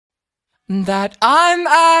that I'm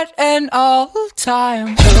at an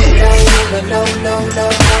all-time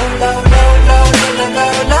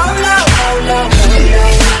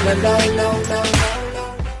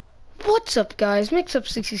What's up, guys?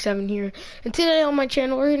 Mixup67 here, and today on my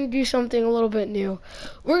channel we're going to do something a little bit new.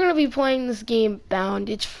 We're going to be playing this game Bound.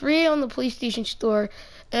 It's free on the PlayStation Store,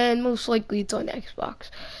 and most likely it's on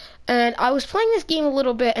Xbox. And I was playing this game a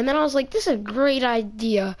little bit, and then I was like, this is a great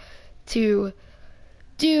idea to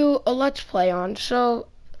do a Let's Play on. So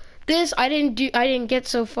this I didn't get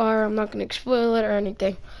so far. I'm not going to spoil it or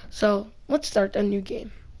anything. So let's start a new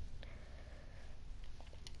game.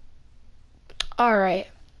 Alright.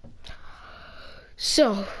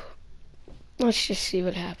 So, let's just see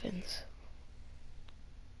what happens.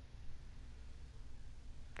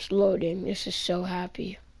 It's loading. This is so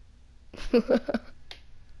happy.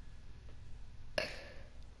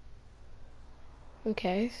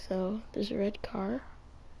 Okay, so there's a red car.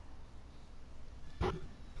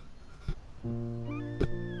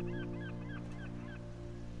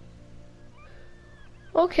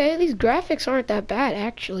 Okay, these graphics aren't that bad,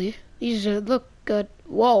 actually. These look good.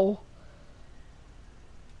 Whoa.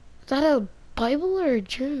 Is that a Bible or a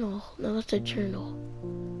journal? No, that's a journal.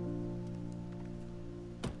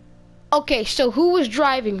 Okay, so who was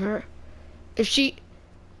driving her? If she...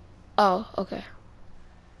 Oh, okay.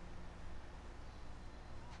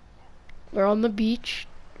 We're on the beach.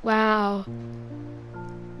 Wow.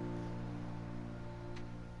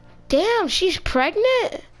 Damn, she's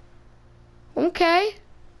pregnant? Okay.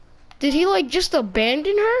 Did he, like, just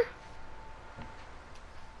abandon her?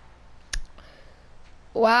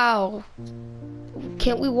 Wow.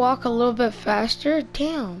 Can't we walk a little bit faster?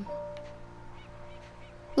 Damn.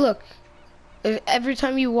 Look. Every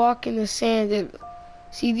time you walk in the sand,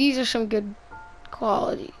 see, these are some good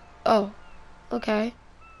quality. Oh. Okay.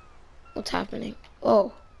 What's happening?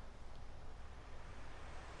 Oh.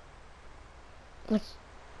 What's...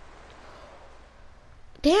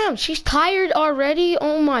 Damn, she's tired already?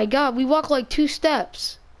 Oh my god, we walk like 2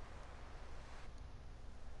 steps.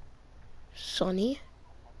 Sunny.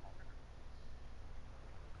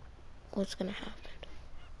 What's gonna happen?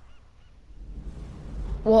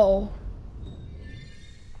 Whoa.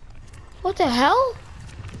 What the hell?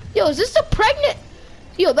 Yo, is this the pregnant?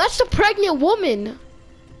 Yo, that's the pregnant woman.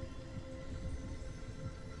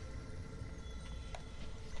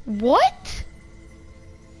 What?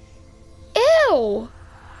 Ew.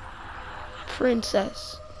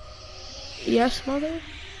 Princess. Yes, mother?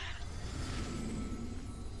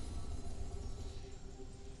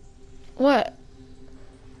 What?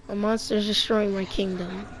 A monster's destroying my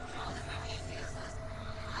kingdom.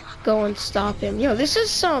 Go and stop him. Yo, this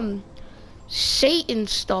is some Satan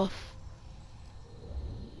stuff.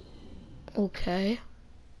 Okay.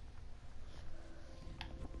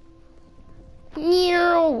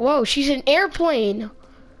 Whoa, she's an airplane.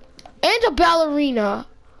 And a ballerina.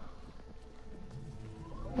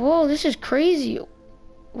 Whoa, this is crazy.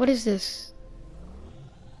 What is this?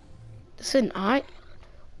 This is an eye?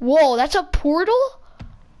 Whoa, that's a portal?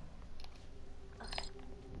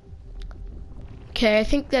 Okay, I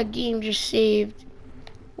think that game just saved.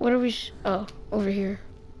 What are we? Oh, over here.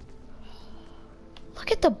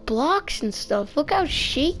 Look at the blocks and stuff. Look how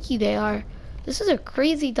shaky they are. This is a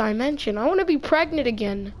crazy dimension. I want to be pregnant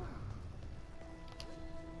again.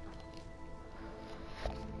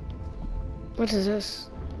 What is this?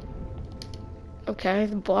 Okay,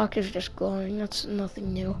 the block is just glowing. That's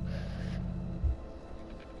nothing new.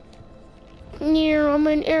 I'm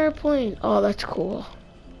an airplane. Oh, that's cool.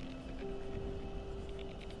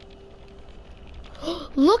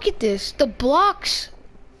 Look at this. The blocks,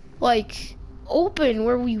 like, open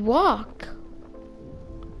where we walk.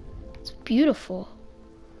 It's beautiful.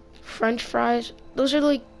 French fries. Those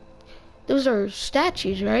are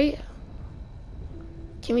statues, right?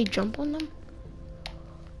 Can we jump on them?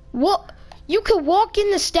 What? You could walk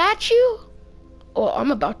in the statue? Oh,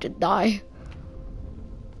 I'm about to die.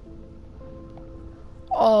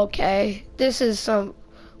 Okay, this is some...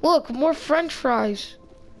 Look, more French fries.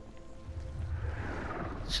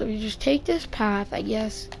 So you just take this path, I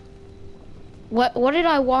guess. What did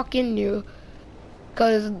I walk into?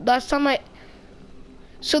 Because last time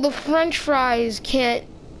So the French fries can't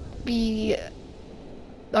be,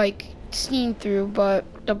 like, seen through, but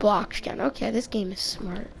the blocks can. Okay, this game is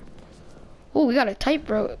smart. Oh, we got a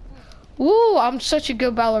tightrope. Ooh, I'm such a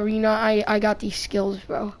good ballerina. I got these skills,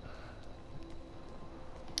 bro.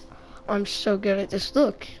 I'm so good at this.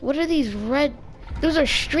 Look, what are these red? Those are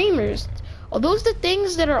streamers. Are those the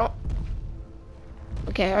things that are...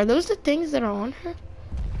 Okay, are those the things that are on her?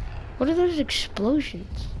 What are those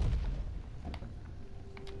explosions?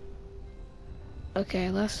 Okay,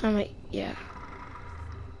 last time yeah.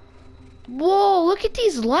 Whoa, look at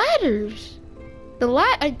these ladders.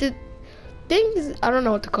 The things, I don't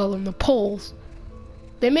know what to call them, the poles.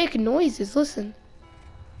 They make noises, listen.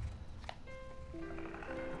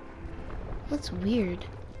 That's weird.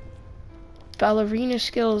 Ballerina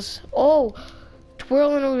skills. Oh,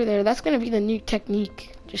 twirling over there. That's gonna be the new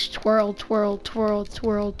technique. Just twirl, twirl, twirl,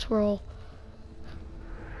 twirl, twirl.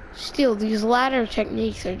 Still, these ladder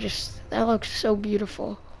techniques are just, that looks so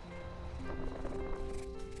beautiful.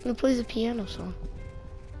 It plays a piano song.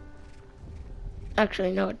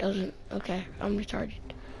 Actually, no, it doesn't. Okay, I'm retarded.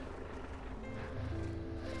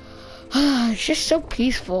 It's just so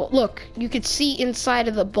peaceful. Look, you could see inside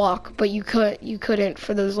of the block, but you couldn't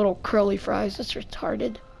for those little curly fries. That's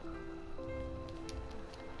retarded.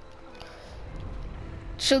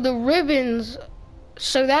 So the ribbons,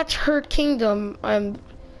 so that's her kingdom, I'm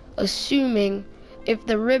assuming, if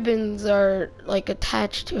the ribbons are like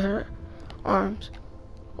attached to her arms.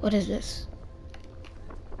 What is this?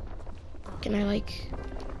 Can I like,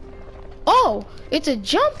 oh, it's a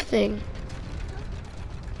jump thing.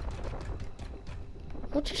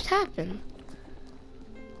 What just happened?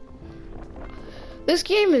 This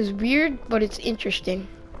game is weird, but it's interesting.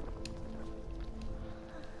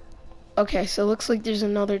 Okay, so it looks like there's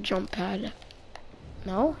another jump pad.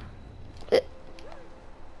 No?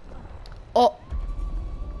 Oh.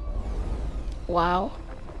 Wow.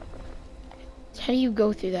 How do you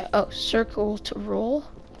go through that? Oh, circle to roll?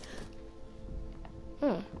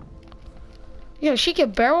 Hmm. Yeah, she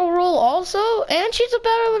can barrel roll also? And she's a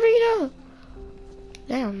ballerina?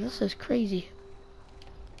 Damn, this is crazy.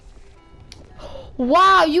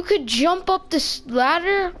 Wow, you could jump up this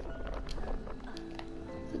ladder?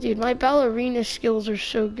 Dude, my ballerina skills are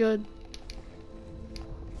so good.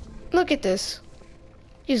 Look at this.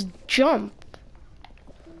 Just jump.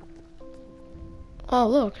 Oh,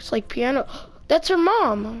 look, it's like piano. That's her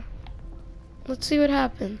mom. Let's see what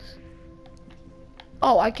happens.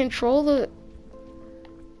 Oh, I control the...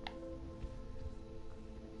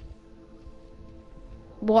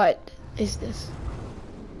 What is this?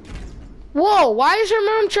 Whoa, why is her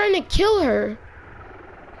mom trying to kill her?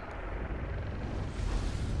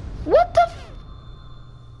 What the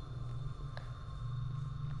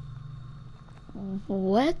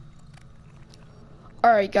what?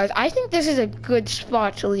 Alright guys, I think this is a good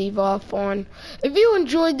spot to leave off on. If you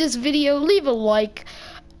enjoyed this video, leave a like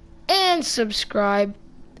and subscribe.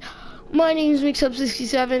 My name is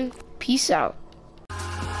Mixup67. Peace out.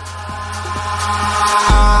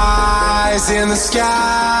 Eyes in the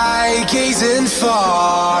sky, gazing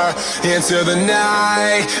far into the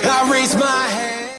night. I raise my hand.